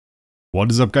What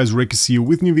is up, guys? Wraec is here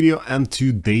with a new video, and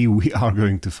today we are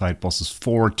going to fight bosses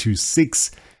 4 to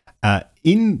 6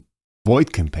 in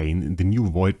Void campaign, in the new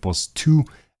Voidboss 2,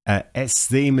 as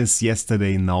same as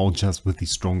yesterday, now just with the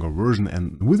stronger version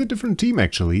and with a different team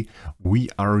actually. We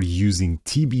are using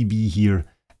TBB here.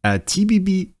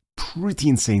 TBB, pretty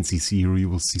insane CC here, you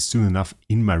will see soon enough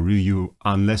in my review,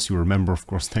 unless you remember, of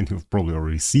course, then you've probably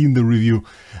already seen the review.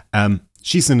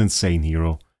 She's an insane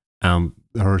hero.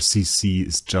 Her CC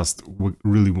is just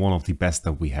really one of the best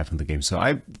that we have in the game. So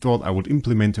I thought I would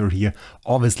implement her here.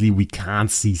 Obviously we can't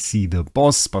CC the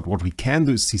boss, but what we can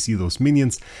do is CC those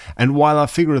minions. And while I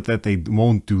figured that they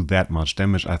won't do that much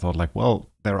damage, I thought like, well,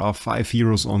 there are 5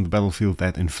 heroes on the battlefield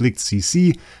that inflict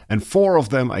CC, and 4 of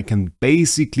them I can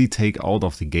basically take out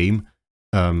of the game,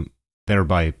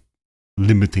 thereby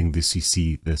limiting the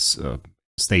CC this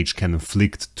stage can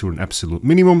inflict to an absolute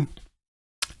minimum.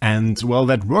 And well,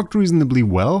 that worked reasonably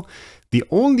well. The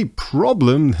only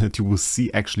problem that you will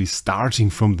see actually starting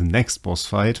from the next boss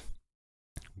fight,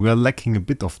 we are lacking a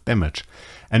bit of damage.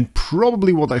 And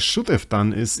probably what I should have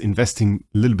done is investing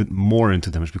a little bit more into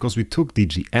damage, because we took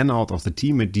DGN out of the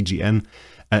team. At DGN,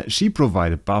 she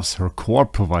provided buffs, her core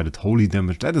provided holy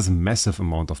damage. That is a massive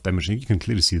amount of damage, and you can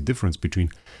clearly see the difference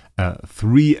between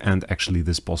 3 and actually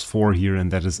this boss 4 here, and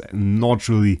that is not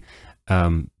really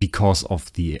because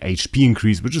of the HP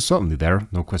increase, which is certainly there,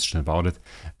 no question about it,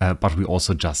 but we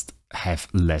also just have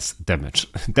less damage.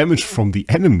 Damage from the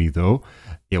enemy though,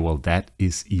 yeah, well, that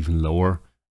is even lower.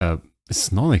 It's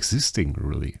non-existing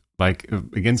really. Like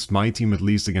against my team, at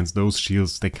least against those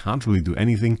shields, they can't really do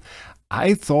anything.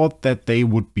 I thought that they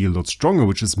would be a lot stronger,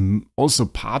 which is also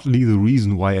partly the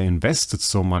reason why I invested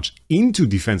so much into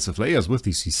defensive layers with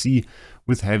the CC,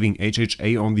 with having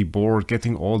HHA on the board,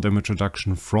 getting all damage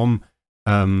reduction from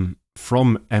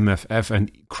MFF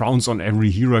and crowns on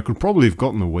every hero. I could probably have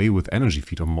gotten away with energy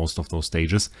feed on most of those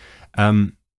stages.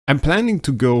 I'm planning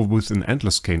to go with an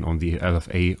Endless Cane on the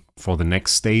LFA for the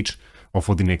next stage, or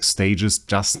for the next stages,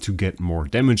 just to get more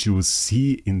damage. You will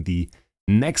see in the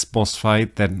next boss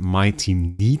fight that my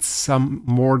team needs some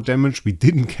more damage. We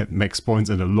didn't get max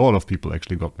points, and a lot of people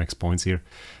actually got max points here.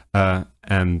 Yeah,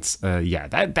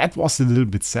 that was a little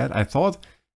bit sad. I thought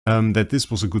that this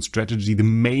was a good strategy. The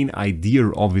main idea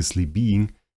obviously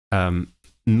being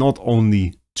not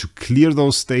only to clear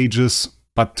those stages,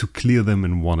 but to clear them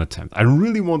in one attempt. I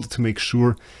really wanted to make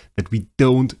sure that we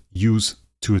don't use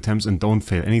 2 attempts and don't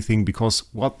fail anything, because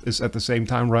what is at the same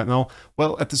time right now?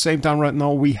 Well, at the same time right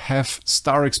now we have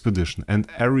Star Expedition, and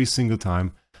every single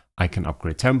time I can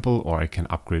upgrade Temple or I can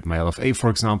upgrade my LFA, for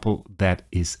example, that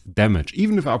is damage.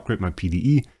 Even if I upgrade my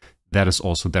PDE, that is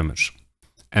also damage.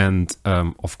 And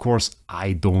of course,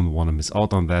 I don't want to miss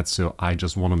out on that, so I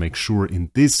just want to make sure in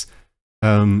this,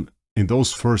 in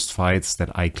those first fights,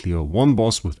 that I clear 1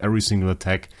 boss with every single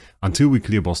attack until we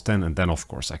clear boss 10, and then of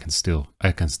course I can still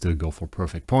go for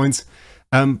perfect points.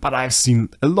 But I've seen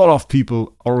a lot of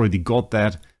people already got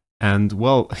that, and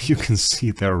well, you can see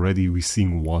it there already. We're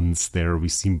seeing ones there, we've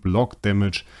seen block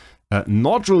damage.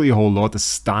 Not really a whole lot. A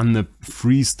stun, a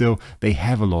freeze though, they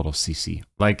have a lot of CC.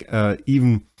 Like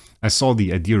even I saw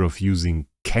the idea of using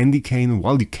Candy Cane.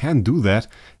 Well, you can do that.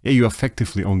 Yeah, you're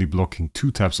effectively only blocking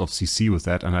 2 types of CC with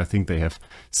that, and I think they have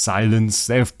Silence.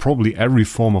 They have probably every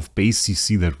form of base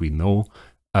CC that we know.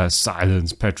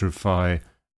 Silence, Petrify,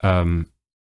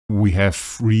 we have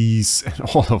Freeze and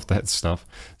all of that stuff.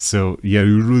 So yeah,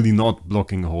 you're really not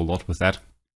blocking a whole lot with that.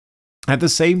 At the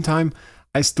same time,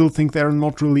 I still think they're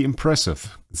not really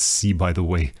impressive. See, by the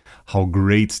way, how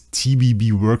great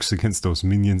TBB works against those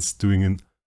minions, doing an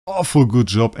awful good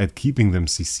job at keeping them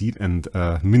CC'd and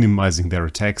minimizing their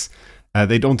attacks.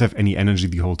 They don't have any energy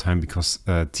the whole time because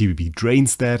TBB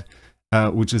drains that,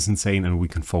 which is insane, and we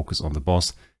can focus on the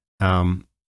boss.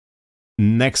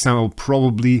 Next time I'll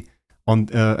probably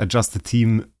adjust the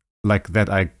team like that.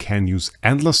 I can use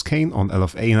Endless Cane on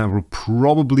LFA, and I will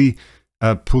probably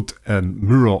put a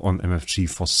mirror on MFG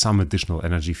for some additional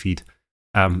energy feed.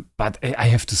 But I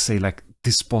have to say, like,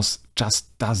 this boss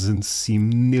just doesn't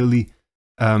seem nearly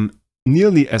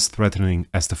as threatening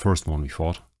as the first one we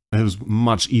fought. It was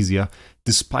much easier,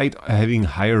 despite having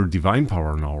higher divine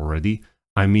power now already.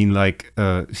 I mean, like,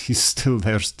 he's still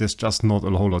there's just not a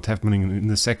whole lot happening.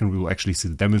 In a second we will actually see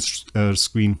the damage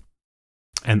screen,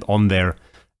 and on there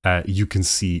you can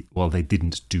see, well, they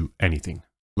didn't do anything.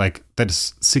 Like, that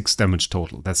is 6 damage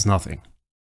total. That's nothing.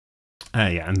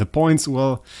 Yeah, and the points,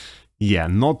 well, yeah,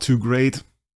 not too great.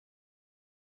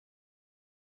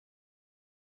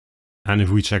 And if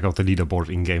we check out the leaderboard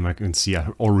in-game, I can see I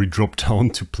already dropped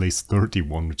down to place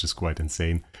 31, which is quite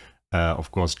insane.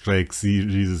 Of course, Wraec,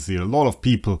 Jesus here, a lot of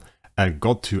people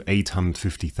got to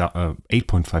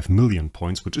 8.5 million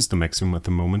points, which is the maximum at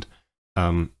the moment.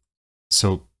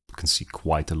 So you can see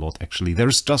quite a lot actually.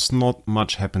 There's just not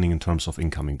much happening in terms of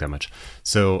incoming damage.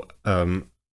 So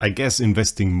I guess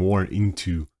investing more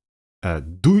into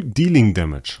dealing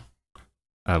damage,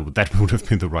 that would have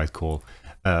been the right call.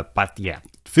 But yeah,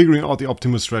 figuring out the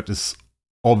optimal strat is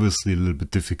obviously a little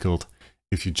bit difficult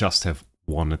if you just have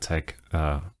one attack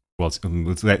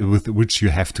with which you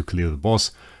have to clear the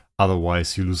boss.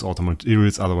 Otherwise you lose out on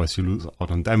materials, otherwise you lose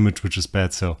out on damage, which is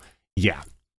bad. So yeah,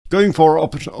 going for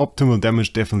optimal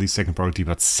damage, definitely second priority,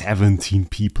 but 17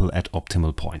 people at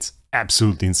optimal points.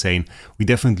 Absolutely insane. We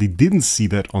definitely didn't see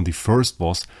that on the first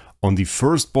boss. On the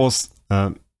first boss,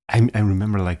 I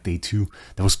remember like day 2,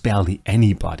 there was barely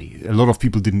anybody. A lot of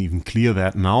people didn't even clear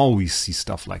that. Now we see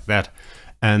stuff like that.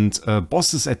 And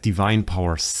bosses at Divine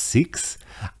Power 6,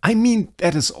 I mean,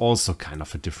 that is also kind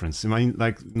of a difference. I mean,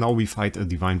 like now we fight a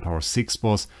Divine Power 6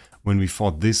 boss. When we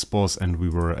fought this boss and we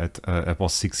were at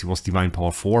boss 6, he was Divine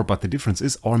Power 4. But the difference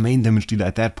is our main damage dealer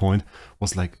at that point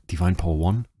was like Divine Power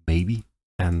 1, maybe.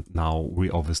 And now we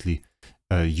obviously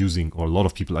using, or a lot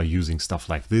of people are using stuff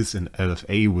like this in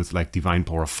LFA with like Divine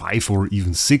Power 5 or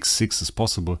even 6. 6 is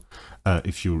possible.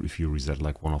 If you reset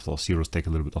like one of those heroes, take a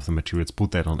little bit of the materials,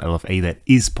 put that on LFA, that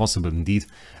is possible indeed.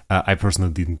 I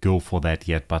personally didn't go for that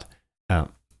yet, but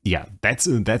yeah, that's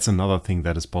another thing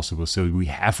that is possible. So we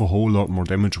have a whole lot more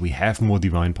damage, we have more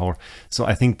Divine Power. So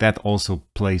I think that also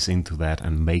plays into that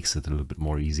and makes it a little bit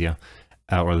more easier,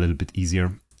 or a little bit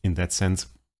easier in that sense.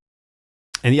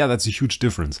 And yeah, that's a huge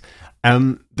difference.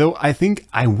 Though I think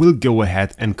I will go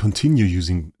ahead and continue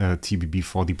using TBB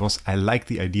for the boss. I like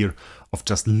the idea of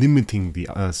just limiting the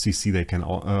CC they can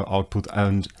output.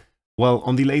 And well,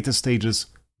 on the later stages,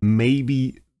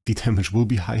 maybe the damage will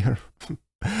be higher.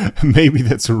 Maybe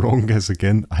that's a wrong guess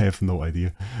again. I have no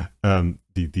idea.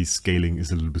 The scaling is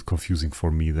a little bit confusing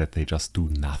for me, that they just do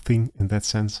nothing in that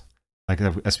sense. Like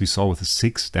as we saw with the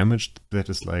 6 damage, that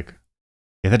is like...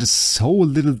 yeah, that is so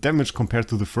little damage compared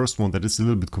to the first one that it's a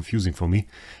little bit confusing for me.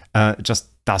 It just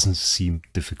doesn't seem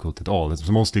difficult at all. It's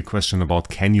mostly a question about,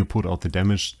 can you put out the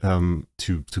damage to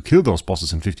kill those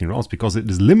bosses in 15 rounds? Because it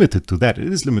is limited to that.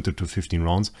 It is limited to 15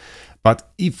 rounds.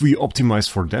 But if we optimize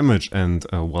for damage and,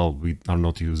 well, we are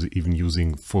not even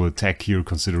using full attack here,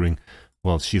 considering,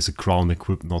 well, she is a crown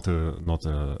equipped, not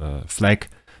a flag.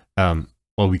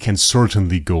 Well, we can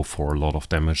certainly go for a lot of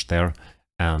damage there.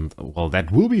 And, well,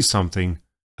 that will be something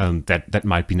that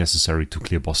might be necessary to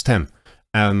clear boss 10.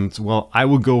 And, well, I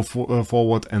will go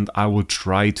forward and I will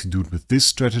try to do it with this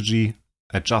strategy,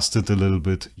 adjust it a little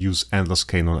bit, use Endless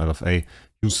Cane on LFA,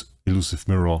 use Elusive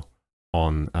Mirror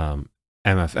on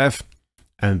MFF,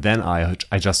 and then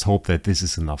I just hope that this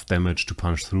is enough damage to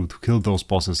punch through to kill those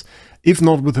bosses. If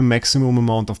not with a maximum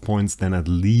amount of points, then at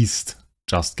least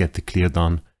just get the clear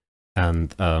done.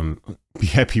 And be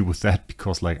happy with that,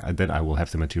 because like then I will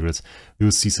have the materials. We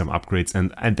will see some upgrades,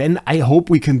 and then I hope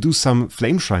we can do some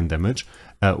Flame Shrine damage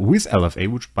with LFA,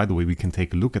 which by the way we can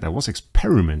take a look at. I was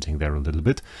experimenting there a little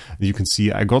bit. You can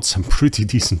see I got some pretty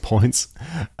decent points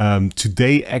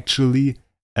today actually.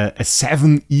 A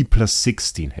 7E plus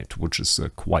 16 hit, which is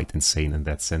quite insane in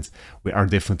that sense. We are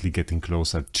definitely getting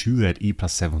closer to that E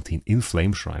plus 17 in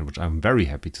Flame Shrine, which I'm very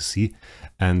happy to see.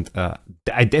 And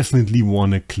I definitely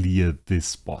want to clear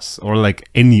this boss, or like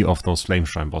any of those Flame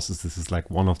Shrine bosses. This is like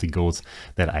one of the goals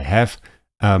that I have.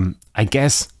 I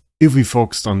guess if we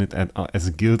focused on it as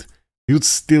a guild, we would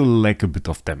still lack a bit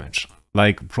of damage.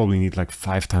 Like probably need like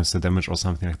 5 times the damage or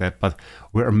something like that. But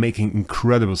we are making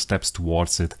incredible steps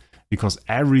towards it. Because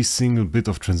every single bit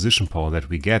of transition power that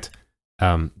we get,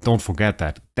 don't forget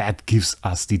that gives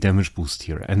us the damage boost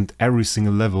here. And every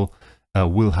single level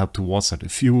will help towards that.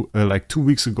 If you, like 2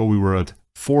 weeks ago, we were at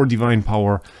 4 divine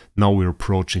power. Now we're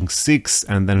approaching 6.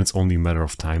 And then it's only a matter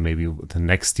of time. Maybe with the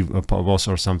next boss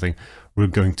or something, we're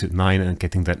going to 9 and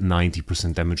getting that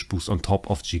 90% damage boost on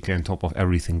top of GK, on top of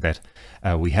everything that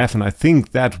we have. And I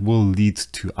think that will lead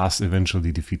to us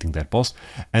eventually defeating that boss.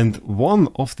 And one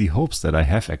of the hopes that I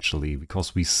have actually,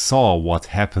 because we saw what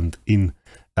happened in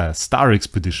Star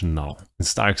Expedition now. In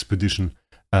Star Expedition,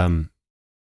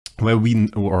 where we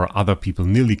or other people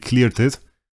nearly cleared it.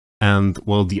 And,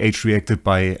 well, the H reacted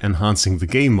by enhancing the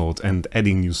game mode and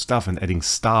adding new stuff and adding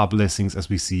star blessings, as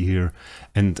we see here.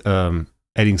 And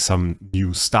adding some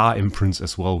new star imprints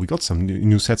as well. We got some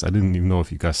new sets. I didn't even know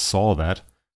if you guys saw that.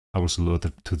 I was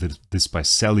alerted to this by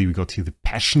Sally. We got here the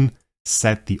Passion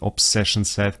set, the Obsession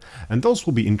set, and those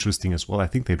will be interesting as well. I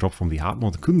think they dropped from the hard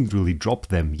mode. I couldn't really drop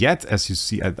them yet, as you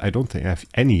see. I don't think I have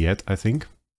any yet, I think.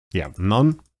 Yeah,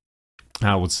 none.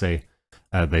 I would say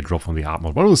they drop from the hard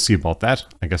mode, but we'll see about that,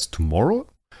 I guess, tomorrow.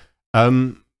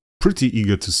 Pretty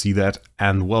eager to see that,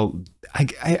 and well,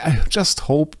 I just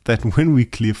hope that when we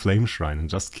clear Flame Shrine and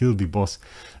just kill the boss,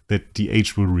 that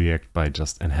DH will react by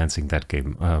just enhancing that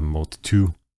game mode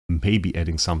too, maybe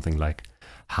adding something like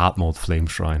hard mode Flame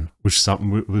Shrine, with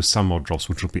some more drops,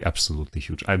 which would be absolutely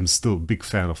huge. I'm still a big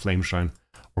fan of Flame Shrine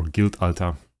or Guild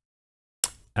Altar.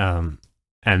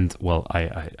 And well,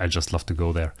 I just love to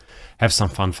go there, have some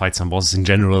fun, fight some bosses. In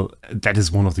general, that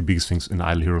is one of the biggest things in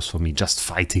Idle Heroes for me, just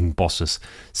fighting bosses.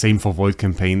 Same for Void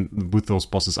Campaign with those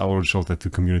bosses. I already showed that to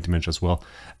Community Manager as well.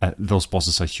 Those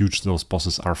bosses are huge, those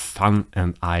bosses are fun,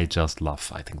 and I just love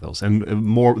fighting those. And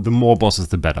the more bosses,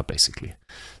 the better, basically.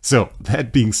 So,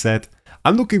 that being said,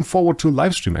 I'm looking forward to a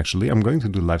live stream, actually. I'm going to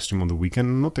do a live stream on the weekend.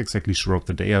 I'm not exactly sure of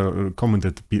the day. I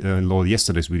commented below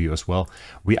yesterday's video as well.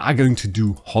 We are going to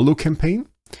do Hollow Campaign.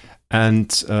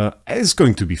 And it's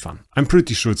going to be fun. I'm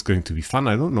pretty sure it's going to be fun.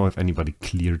 I don't know if anybody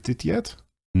cleared it yet.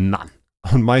 None.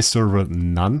 On my server,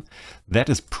 none. That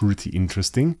is pretty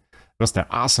interesting. Because there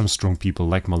are some strong people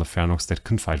like Malefernox that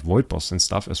can fight Voidboss and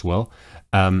stuff as well.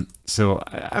 So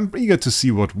I'm eager to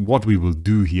see what we will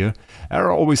do here. There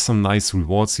are always some nice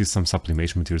rewards here, some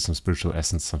sublimation materials, some spiritual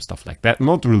essence, some stuff like that.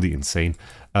 Not really insane.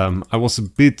 I was a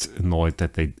bit annoyed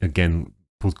that they, again,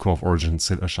 put Core of Origin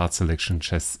shard selection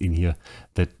chests in here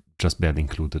that just barely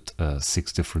included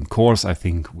 6 different cores. I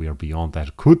think we are beyond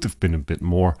that. Could have been a bit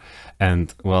more.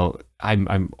 And well,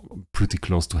 I'm pretty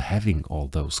close to having all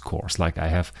those cores. Like I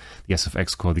have the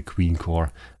SFX core, the Queen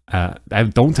core. I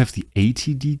don't have the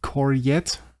ATD core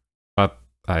yet, but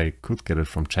I could get it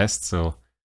from chest. So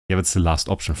yeah, that's the last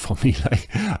option for me. Like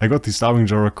I got the Starving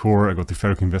Jara core, I got the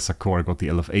Ferric Investor core, I got the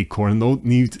LFA core, and don't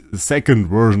need the second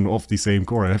version of the same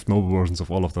core. I have noble versions of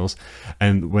all of those.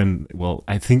 And when, well,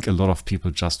 I think a lot of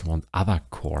people just want other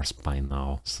cores by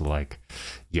now. So like,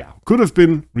 yeah, could have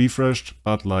been refreshed,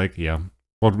 but like, yeah,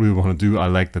 what we want to do, I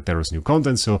like that there is new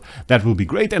content, so that will be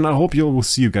great. And I hope you will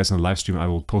see you guys on the live stream. I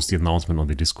will post the announcement on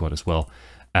the Discord as well.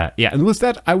 Yeah, and with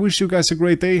that, I wish you guys a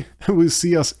great day, and we'll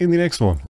see us in the next one.